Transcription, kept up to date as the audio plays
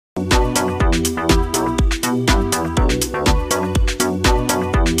What's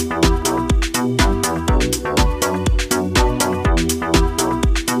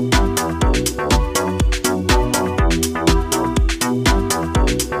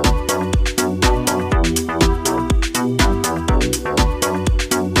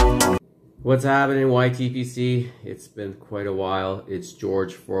happening, YTPC? It's been quite a while. It's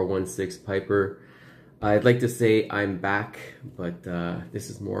George 416 Piper. I'd like to say I'm back, but this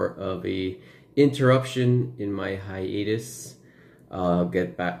is more of a interruption in my hiatus. I'll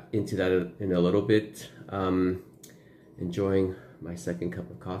get back into that in a little bit. Enjoying my second cup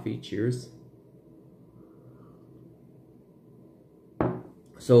of coffee. Cheers.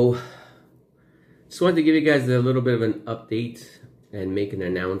 So, just wanted to give you guys a little bit of an update and make an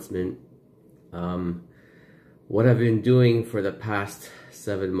announcement. What I've been doing for the past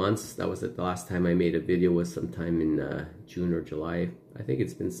 7 months, that was the last time I made a video, was sometime in June or July. I think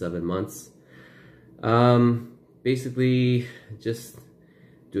it's been 7 months. Basically just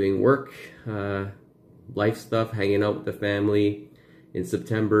doing work, life stuff, hanging out with the family. In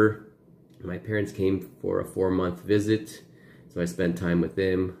September, my parents came for a 4-month visit, so I spent time with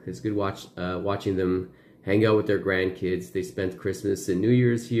them. It's good watching them hang out with their grandkids. They spent Christmas and New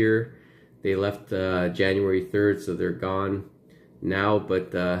Year's here. They left January 3rd, so they're gone now,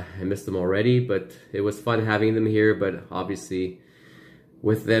 but I missed them already. But it was fun having them here, but obviously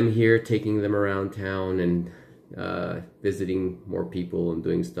with them here, taking them around town and visiting more people and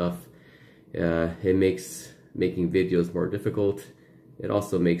doing stuff, it makes making videos more difficult. It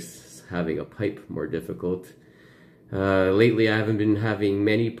also makes having a pipe more difficult. Lately I haven't been having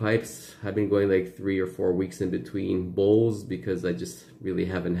many pipes. I've been going like 3 or 4 weeks in between bowls because I just really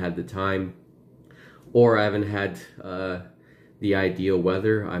haven't had the time, or I haven't had the ideal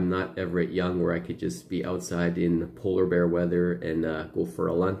weather. I'm not Everett Young where I could just be outside in polar bear weather and go for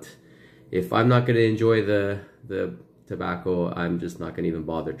a lunt. If I'm not going to enjoy the tobacco, I'm just not going to even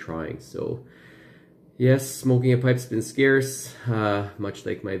bother trying. So yes, smoking a pipe's been scarce, much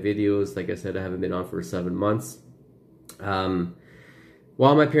like my videos. Like I said, I haven't been on for 7 months.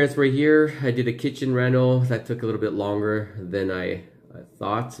 While my parents were here, I did a kitchen reno that took a little bit longer than I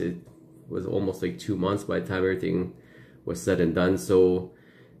thought. It was almost like 2 months by the time everything was said and done. So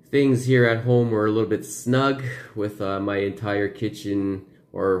things here at home were a little bit snug with my entire kitchen,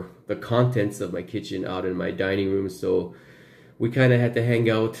 or the contents of my kitchen, out in my dining room. So we kind of had to hang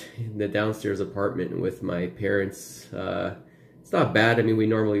out in the downstairs apartment with my parents. It's not bad. I mean, we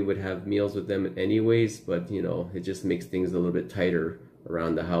normally would have meals with them anyways, but you know, it just makes things a little bit tighter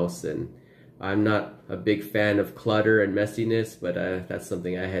around the house. And I'm not a big fan of clutter and messiness, but that's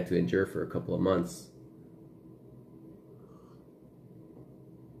something I had to endure for a couple of months.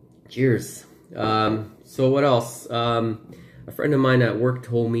 Cheers. So what else? A friend of mine at work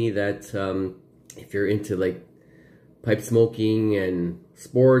told me that if you're into like pipe smoking and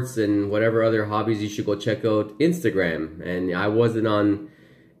sports and whatever other hobbies, you should go check out Instagram. And I wasn't on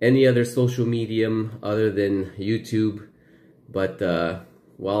any other social medium other than YouTube, but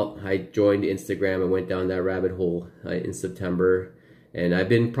well, I joined Instagram and went down that rabbit hole in September, and I've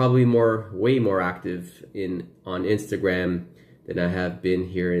been probably way more active on Instagram than I have been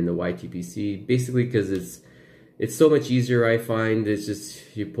here in the YTPC, basically because it's so much easier. I find it's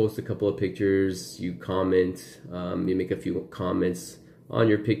just, you post a couple of pictures, you comment, you make a few comments on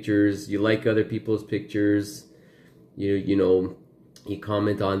your pictures, you like other people's pictures, you know, you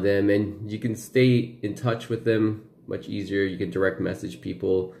comment on them, and you can stay in touch with them much easier. You can direct message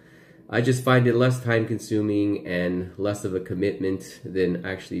people. I just find it less time consuming and less of a commitment than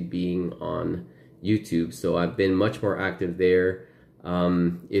actually being on YouTube. So I've been much more active there.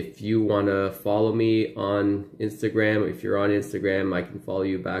 If you want to follow me on Instagram, if you're on Instagram, I can follow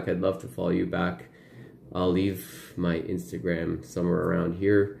you back. I'd love to follow you back. I'll leave my Instagram somewhere around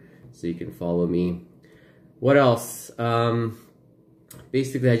here so you can follow me. What else?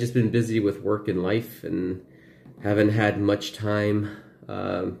 Basically, I've just been busy with work and life and haven't had much time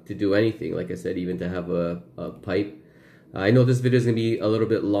to do anything. Like I said, even to have a pipe. I know this video is going to be a little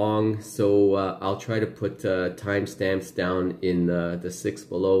bit long, so I'll try to put timestamps down in the 6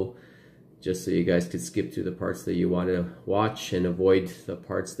 below, just so you guys could skip to the parts that you want to watch and avoid the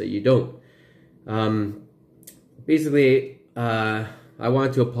parts that you don't. Basically, I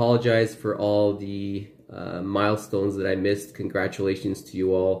wanted to apologize for all the milestones that I missed. Congratulations to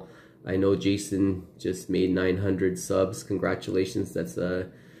you all. I know Jason just made 900 subs. Congratulations. That's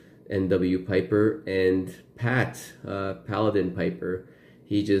NW Piper. And Pat, Paladin Piper,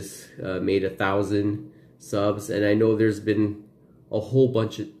 he just made 1,000 subs. And I know there's been a whole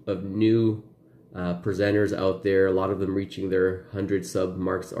bunch of new presenters out there, a lot of them reaching their 100 sub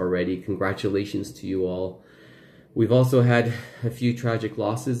marks already. Congratulations to you all. We've also had a few tragic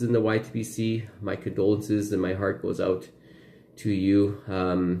losses in the YTBC. My condolences and my heart goes out to you.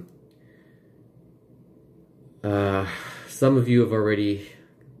 Some of you have already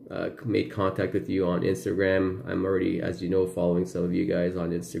made contact with you on Instagram. I'm already, as you know, following some of you guys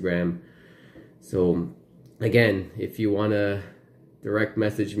on Instagram. So again, if you want to direct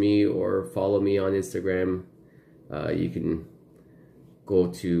message me or follow me on Instagram, you can go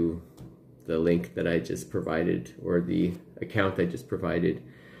to the link that I just provided, or the account I just provided.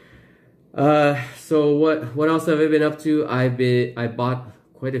 So what else have I been up to? I bought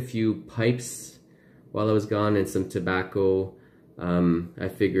quite a few pipes while I was gone and some tobacco. I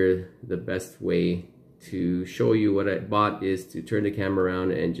figured the best way to show you what I bought is to turn the camera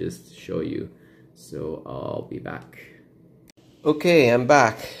around and just show you. So I'll be back. Okay, I'm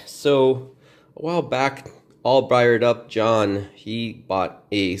back. So a while back, all briared up John, he bought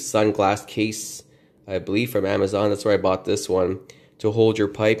a sunglass case, I believe from Amazon. That's where I bought this one, to hold your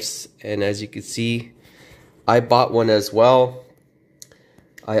pipes. And as you can see, I bought one as well.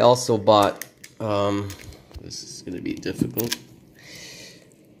 I also bought, this is going to be difficult,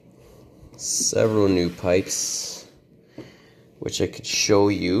 several new pipes, which I could show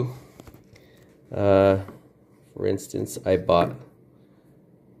you. For instance, I bought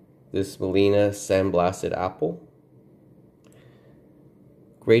this Molina Sandblasted Apple.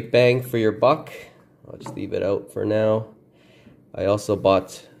 Great bang for your buck. I'll just leave it out for now. I also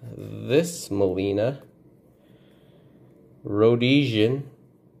bought this Molina Rhodesian.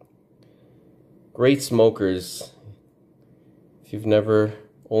 Great smokers. If you've never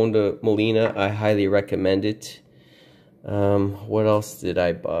owned a Molina, I highly recommend it. What else did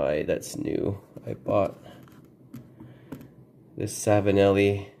I buy that's new? I bought this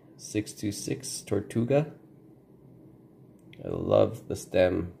Savinelli 626 Tortuga. I love the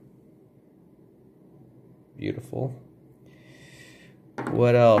stem. Beautiful.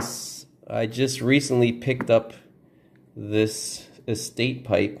 What else? I just recently picked up this estate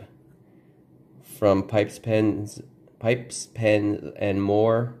pipe from Pipes, Pens and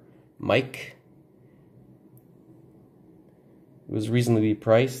More Mike. It was reasonably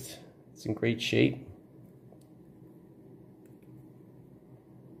priced. It's in great shape.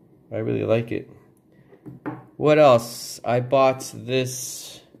 I really like it. What else? I bought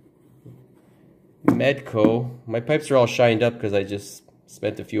this Medco. My pipes are all shined up because I just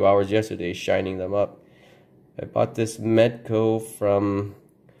spent a few hours yesterday shining them up. I bought this Medco from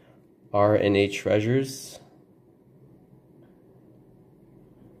R&A Treasures.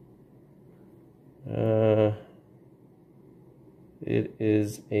 It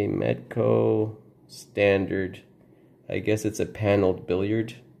is a Medco standard. I guess it's a paneled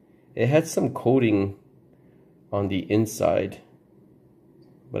billiard. It had some coating on the inside,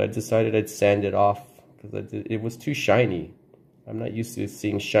 but I decided I'd sand it off because it was too shiny. I'm not used to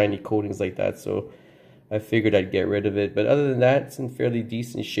seeing shiny coatings like that, so I figured I'd get rid of it. But other than that, it's in fairly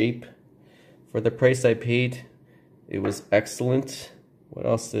decent shape. For the price I paid, it was excellent. What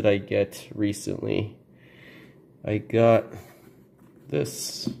else did I get recently? I got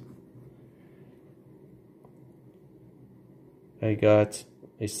this. I got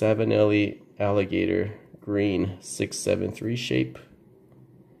a Savinelli Alligator Green 673 shape.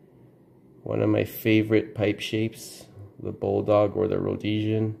 One of my favorite pipe shapes, the Bulldog or the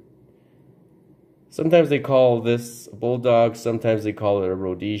Rhodesian. Sometimes they call this a Bulldog, sometimes they call it a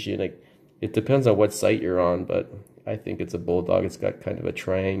Rhodesian. Like, it depends on what site you're on, but I think it's a Bulldog. It's got kind of a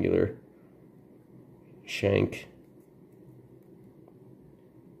triangular shank.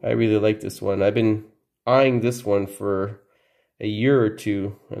 I really like this one. I've been eyeing this one for a year or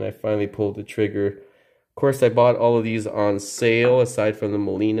two, and I finally pulled the trigger. Of course, I bought all of these on sale, aside from the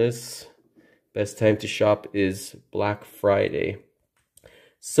Molinas. Best time to shop is Black Friday.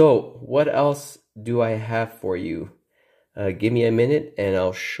 So, what else do I have for you? Give me a minute and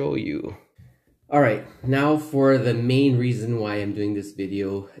I'll show you. Alright, now for the main reason why I'm doing this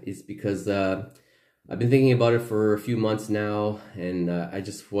video is because I've been thinking about it for a few months now, and I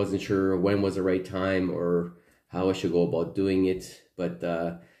just wasn't sure when was the right time or how I should go about doing it. But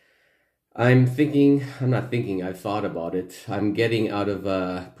I've thought about it. I'm getting out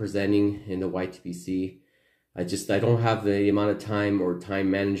of presenting in the YTBC. I don't have the amount of time or time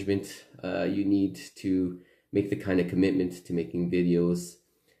management you need to make the kind of commitment to making videos.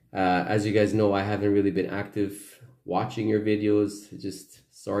 As you guys know, I haven't really been active watching your videos. Just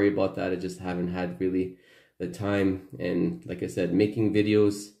sorry about that. I just haven't had really the time. And like I said, making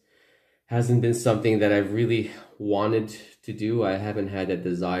videos hasn't been something that I've really wanted to do. I haven't had that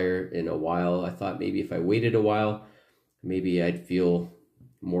desire in a while. I thought maybe if I waited a while, maybe I'd feel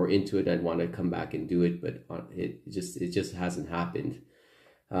more into it. I'd want to come back and do it, but it just hasn't happened.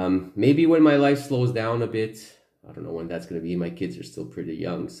 Maybe when my life slows down a bit, I don't know when that's going to be. My kids are still pretty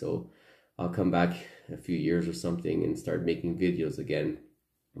young, so I'll come back a few years or something and start making videos again.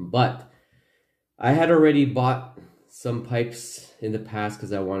 But I had already bought some pipes in the past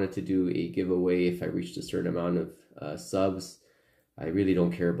because I wanted to do a giveaway if I reached a certain amount of subs. I really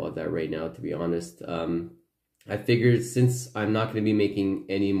don't care about that right now, to be honest. I figured since I'm not going to be making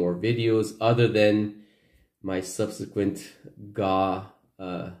any more videos other than my subsequent GAW,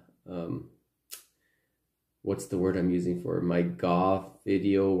 what's the word I'm using for it? My GAW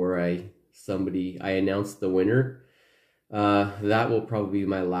video where I announced the winner. That will probably be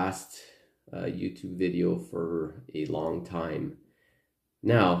my last YouTube video for a long time.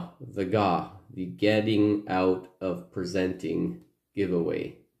 Now, the GAW, the Getting Out of Presenting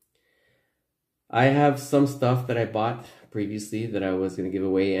giveaway. I have some stuff that I bought previously that I was going to give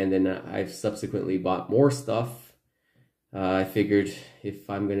away, and then I've subsequently bought more stuff. I figured if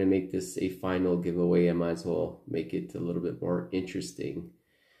I'm going to make this a final giveaway, I might as well make it a little bit more interesting.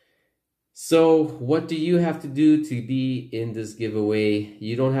 So what do you have to do to be in this giveaway?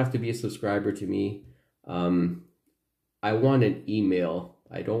 You don't have to be a subscriber to me. I want an email.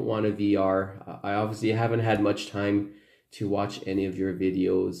 I don't want a VR. I obviously haven't had much time to watch any of your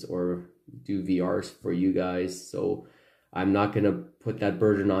videos or do VRs for you guys, so I'm not going to put that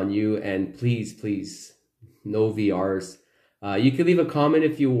burden on you. And please, no VRs. You can leave a comment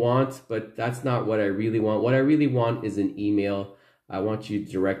if you want, but that's not what I really want. What I really want is an email. I want you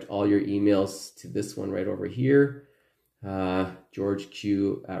to direct all your emails to this one right over here,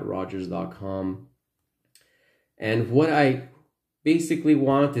 georgeq@rogers.com. And what I basically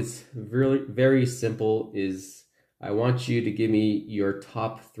want is very simple. Is I want you to give me your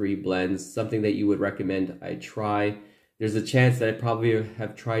top 3 blends, something that you would recommend I try. There's a chance that I probably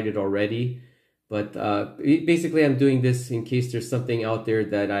have tried it already, but basically I'm doing this in case there's something out there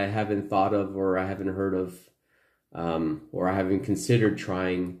that I haven't thought of or I haven't heard of, or I haven't considered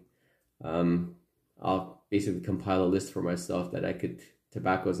trying. I'll basically compile a list for myself that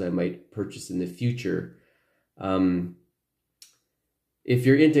tobaccos I might purchase in the future. If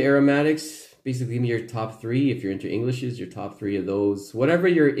you're into aromatics, basically give me your top 3. If you're into Englishes, your top 3 of those. Whatever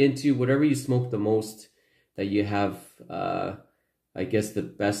you're into, whatever you smoke the most, that you have, I guess, the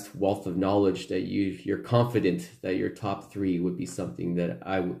best wealth of knowledge, that you're confident that your top 3 would be something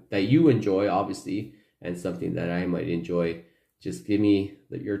that you enjoy, obviously, and something that I might enjoy. Just give me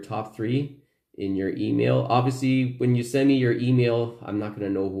your top 3 in your email. Obviously, when you send me your email, I'm not going to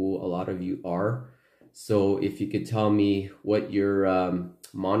know who a lot of you are. So if you could tell me what your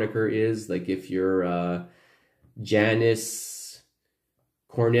moniker is, like if you're Janice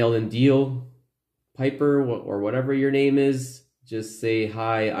Cornell and Deal Piper or whatever your name is, just say,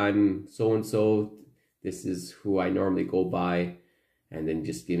 hi, I'm so-and-so. This is who I normally go by. And then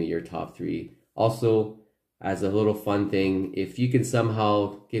just give me your top 3. Also, as a little fun thing, if you can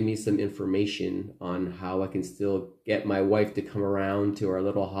somehow give me some information on how I can still get my wife to come around to our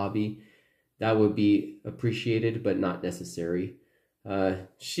little hobby, that would be appreciated, but not necessary.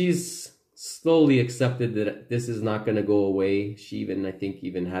 She's slowly accepted that this is not going to go away. She even, I think,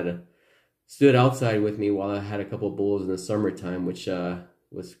 stood outside with me while I had a couple bowls in the summertime, which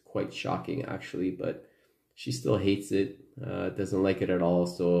was quite shocking, actually. But she still hates it, doesn't like it at all.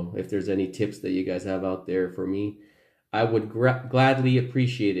 So if there's any tips that you guys have out there for me, I would gladly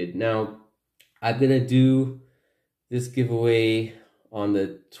appreciate it. Now, I'm going to do this giveaway on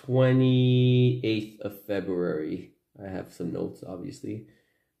the 28th of February. I have some notes, obviously.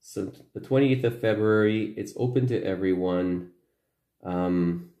 So the 28th of February, it's open to everyone.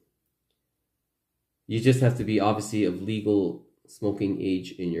 You just have to be obviously of legal smoking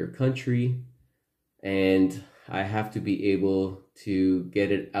age in your country. And I have to be able to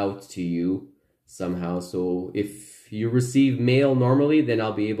get it out to you somehow. So if you receive mail normally, then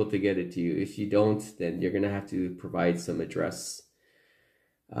I'll be able to get it to you. If you don't, then you're going to have to provide some address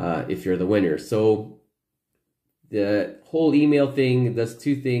if you're the winner. So the whole email thing does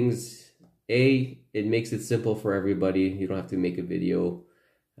 2 things. A, it makes it simple for everybody. You don't have to make a video,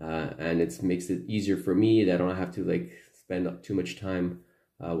 and it makes it easier for me that I don't have to spend too much time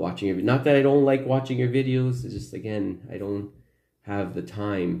watching your. Not that I don't like watching your videos. It's just, again, I don't have the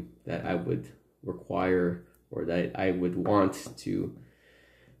time that I would require or that I would want to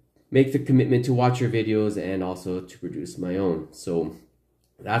make the commitment to watch your videos and also to produce my own. So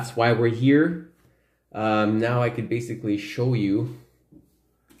that's why we're here. Now I could basically show you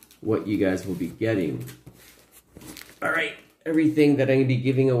what you guys will be getting. All right, everything that I'm gonna be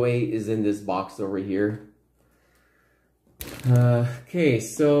giving away is in this box over here. Okay,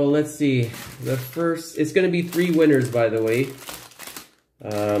 so let's see. The first, it's gonna be 3 winners, by the way.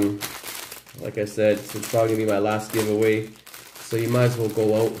 Like I said, it's probably gonna be my last giveaway, so you might as well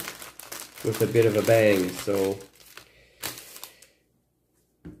go out with a bit of a bang. So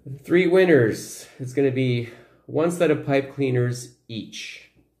 3 winners. It's gonna be 1 set of pipe cleaners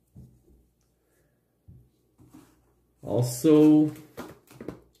each. Also,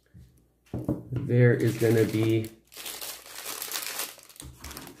 there is gonna be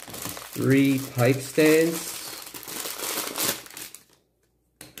 3 pipe stands.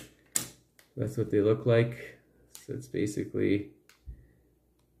 That's what they look like. So it's basically,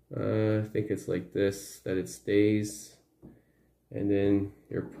 I think it's like this, that it stays. And then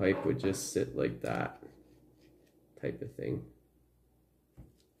your pipe would just sit like that, type of thing.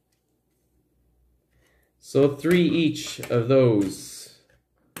 So 3 each of those.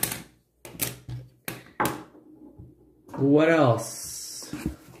 What else?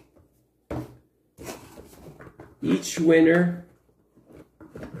 Each winner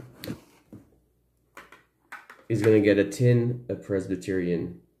is going to get a tin of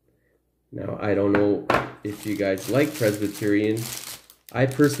Presbyterian. Now, I don't know if you guys like Presbyterian. I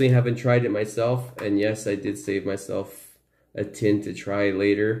personally haven't tried it myself, and yes, I did save myself a tin to try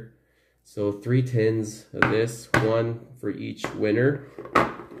later. So 3 tins of this, 1 for each winner.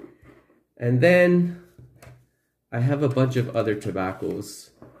 And then I have a bunch of other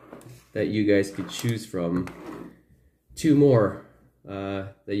tobaccos that you guys could choose from. 2 more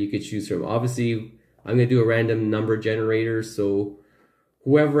that you could choose from. Obviously, I'm going to do a random number generator, so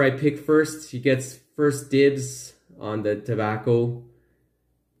whoever I pick first, he gets first dibs on the tobacco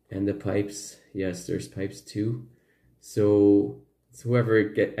and the pipes. Yes, there's pipes too. So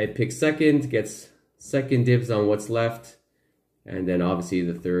whoever I pick second gets second dibs on what's left, and then obviously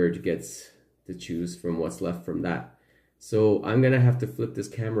the third gets to choose from what's left from that. So I'm going to have to flip this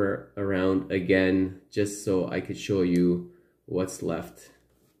camera around again just so I could show you what's left.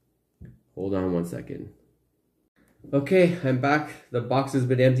 Hold on 1 second. Okay, I'm back. The box has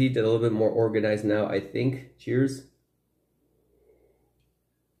been emptied, a little bit more organized now, I think. Cheers.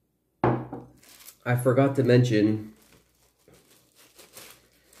 I forgot to mention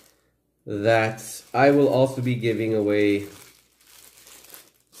that I will also be giving away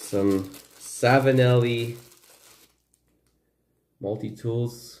some Savinelli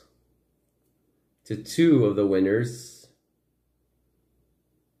multi-tools to 2 of the winners,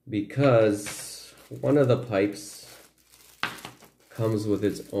 because one of the pipes comes with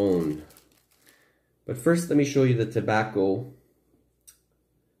its own. But first, let me show you the tobacco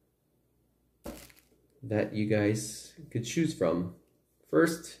that you guys could choose from.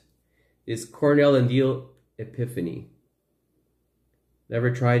 First is C&D Epiphany.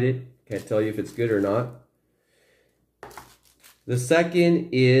 Never tried it, can't tell you if it's good or not. The second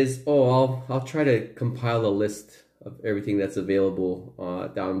is, I'll try to compile a list of everything that's available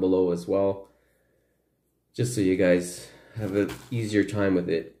down below as well, just so you guys have an easier time with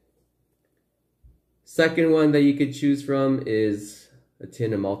it. Second one that you could choose from is a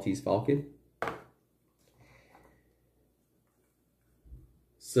tin of Maltese Falcon,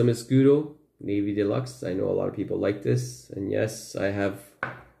 some Escudo Navy Deluxe. I know a lot of people like this, and yes, I have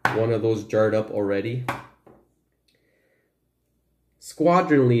one of those jarred up already.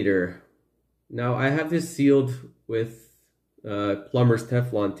 Squadron Leader. Now I have this sealed with plumber's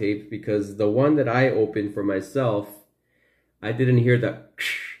Teflon tape, because the one that I opened for myself, I didn't hear that,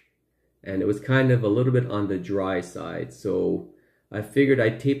 and it was kind of a little bit on the dry side. So I figured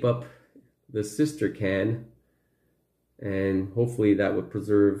I'd tape up the sister can, and hopefully that would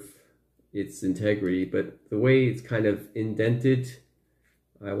preserve its integrity. But the way it's kind of indented,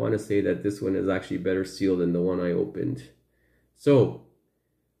 I want to say that this one is actually better sealed than the one I opened. So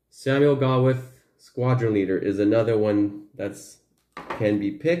Samuel Gawith Squadron Leader is another one that's can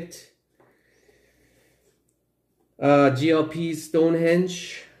be picked. GLP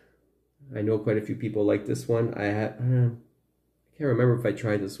Stonehenge. I know quite a few people like this one. I can't remember if I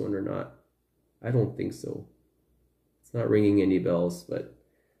tried this one or not. I don't think so. It's not ringing any bells, but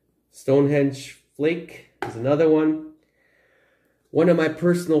Stonehenge Flake is another one. One of my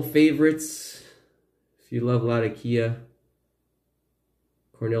personal favorites, if you love Latakia,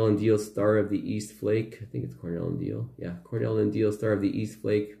 Cornell and Deal Star of the East Flake. I think it's Cornell and Deal. Yeah, Cornell and Deal Star of the East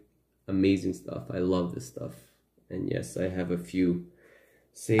Flake. Amazing stuff. I love this stuff. And yes, I have a few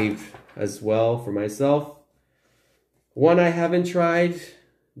saved as well for myself. One I haven't tried,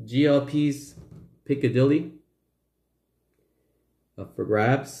 GLP's Picadilly. up for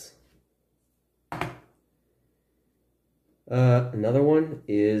grabs. Another one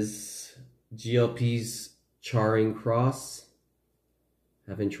is GLP's Charing Cross.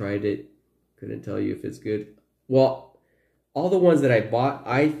 Haven't tried it. Couldn't tell you if it's good. Well, all the ones that I bought,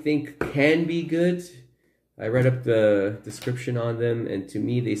 I think can be good. I read up the description on them, and to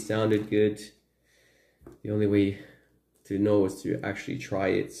me, they sounded good. The only way to know is to actually try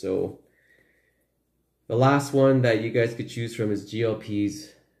it. So the last one that you guys could choose from is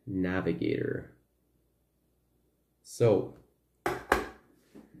GLP's Navigator. So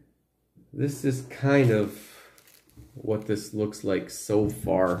this is kind of what this looks like so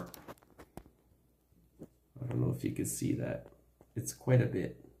far. I don't know if you can see that. It's quite a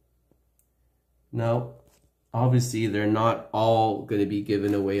bit. Now, obviously, they're not all going to be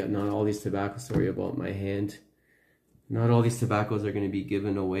given away. Not all these tobaccos, sorry about my hand. Not all these tobaccos are going to be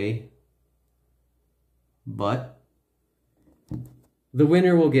given away. But the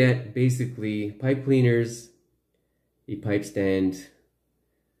winner will get basically pipe cleaners, a pipe stand,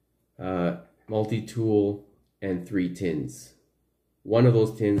 multi-tool, and 3 tins. One of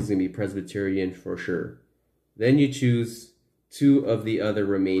those tins is going to be Presbyterian for sure. Then you choose 2 of the other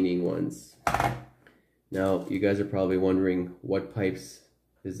remaining ones. Now, you guys are probably wondering, what pipes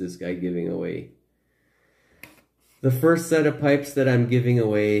is this guy giving away? The first set of pipes that I'm giving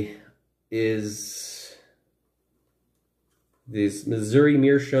away is this Missouri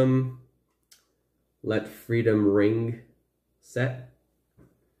Meerschaum Let Freedom Ring set.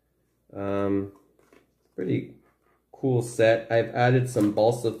 Pretty cool set. I've added some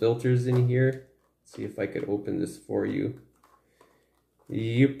balsa filters in here. Let's see if I could open this for you.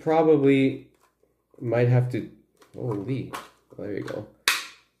 You probably might have to, holy, oh, there you go.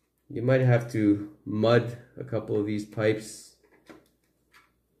 You might have to mud a couple of these pipes. I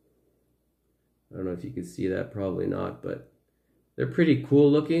don't know if you can see that, probably not, but they're pretty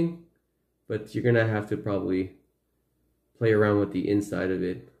cool looking, but you're gonna have to probably play around with the inside of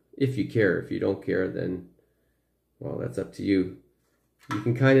it if you care. If you don't care, then, well, that's up to you. You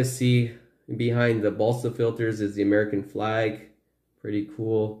can kind of see behind the balsa filters is the American flag. Pretty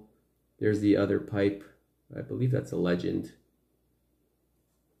cool. There's the other pipe. I believe that's a Legend.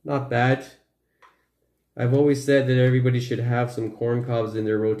 Not bad. I've always said that everybody should have some corn cobs in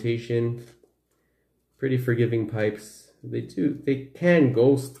their rotation. Pretty forgiving pipes. They can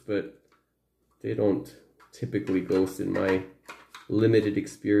ghost, but they don't typically ghost in my limited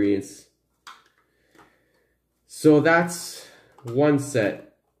experience. So that's one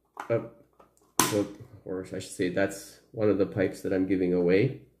set of, or I should say that's one of the pipes that I'm giving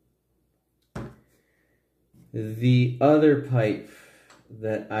away. The other pipe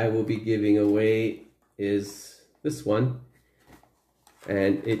that I will be giving away is this one,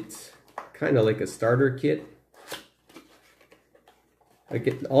 and it's kind of like a starter kit.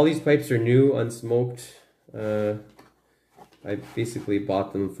 All these pipes are new, unsmoked. I basically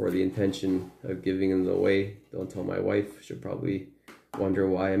bought them for the intention of giving them away. Don't tell my wife. She'll probably wonder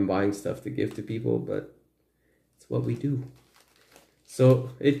why I'm buying stuff to give to people, but it's what we do.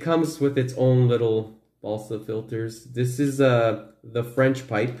 So it comes with its own little balsa filters. This is the French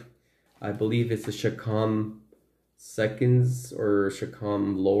pipe. I believe it's a Chacom Seconds or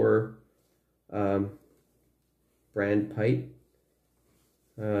Chacom Lower brand pipe.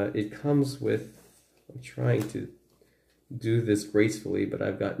 It comes with, I'm trying to do this gracefully, but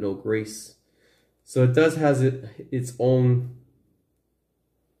I've got no grace. So it does has its own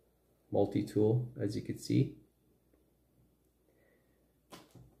multi-tool, as you can see.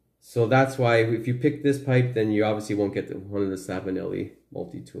 So that's why if you pick this pipe, then you obviously won't get one of the Savinelli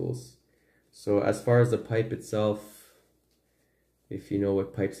multi-tools. So as far as the pipe itself, if you know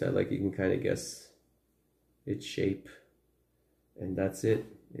what pipes I like, you can kind of guess its shape. And that's it.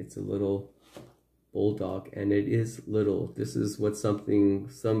 It's a little bulldog, and it is little. This is what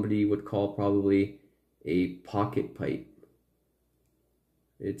somebody would call probably a pocket pipe.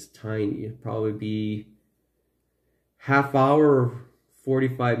 It's tiny. It'd probably be half hour,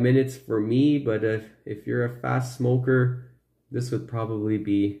 45 minutes for me, but if you're a fast smoker, this would probably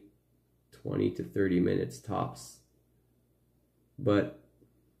be 20 to 30 minutes tops. But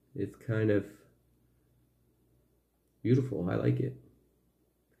it's kind of beautiful. I like it.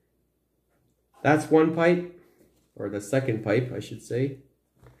 That's one pipe, or the second pipe, I should say.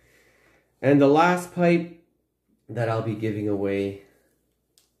 And the last pipe that I'll be giving away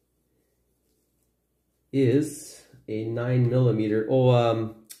is a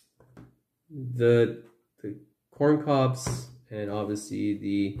 9mm. The corn cobs and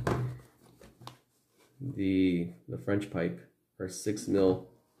obviously the French pipe are 6mm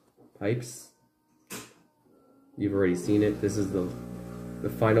pipes. you've already seen it. This is the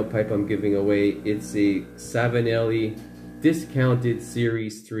final pipe I'm giving away. It's a Savinelli discounted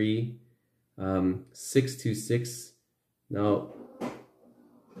Series 3 626. Now,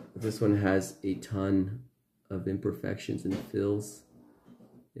 this one has a ton of imperfections and fills.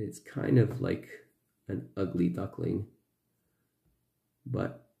 It's kind of like an ugly duckling,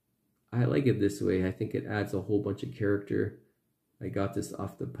 but I like it this way. I think it adds a whole bunch of character. I got this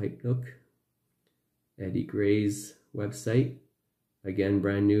off the Pipe Nook, Eddie Gray's website. Again,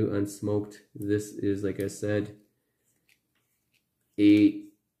 brand new, unsmoked. This is, like I said, a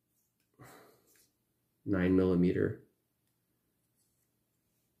 9mm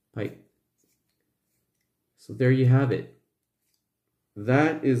pipe. So there you have it.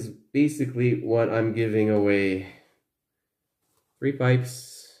 That is basically what I'm giving away. 3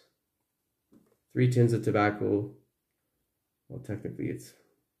 pipes, 3 tins of tobacco. Well, technically it's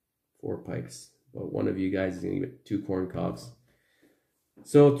 4 pipes, but one of you guys is going to get 2 corn cobs.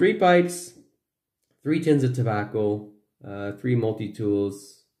 So 3 pipes, 3 tins of tobacco, 3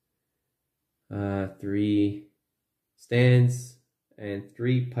 multi-tools, 3 stands, and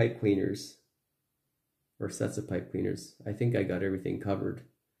 3 pipe cleaners, or sets of pipe cleaners. I think I got everything covered.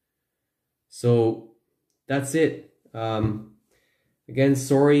 So that's it. Again,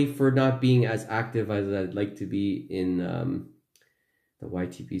 sorry for not being as active as I'd like to be in the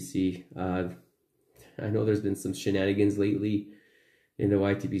YTPC. I know there's been some shenanigans lately in the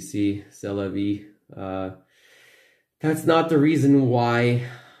YTPC, c'est la vie. That's not the reason why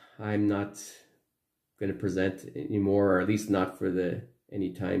I'm not going to present anymore, or at least not for the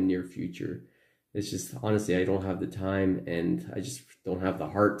anytime near future. It's just, honestly, I don't have the time, and I just don't have the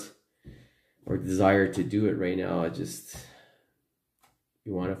heart or desire to do it right now. If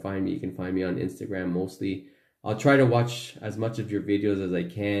you want to find me, you can find me on Instagram mostly. I'll try to watch as much of your videos as I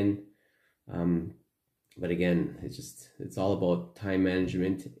can. But again, it's all about time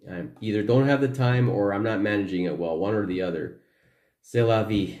management. I either don't have the time or I'm not managing it well, one or the other. C'est la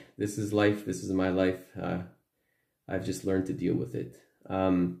vie. This is life. This is my life. I've just learned to deal with it.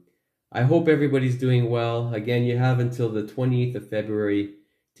 I hope everybody's doing well. Again, you have until the 28th of February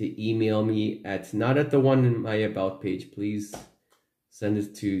to email me not at the one in my About page. Please send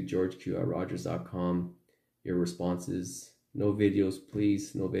it to georgeq@rogers.com. Your responses. No videos,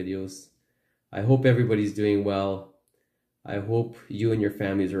 please. No videos. I hope everybody's doing well. I hope you and your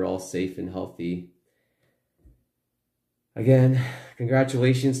families are all safe and healthy. Again,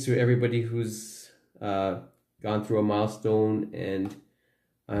 congratulations to everybody who's gone through a milestone, and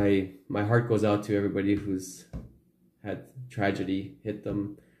my heart goes out to everybody who's had tragedy hit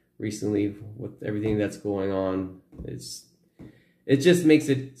them recently with everything that's going on. It just makes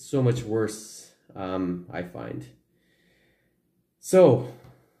it so much worse, I find. So,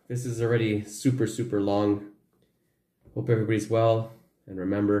 this is already super, super long. Hope everybody's well. And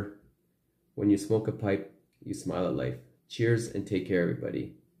remember, when you smoke a pipe, you smile at life. Cheers and take care,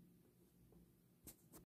 everybody.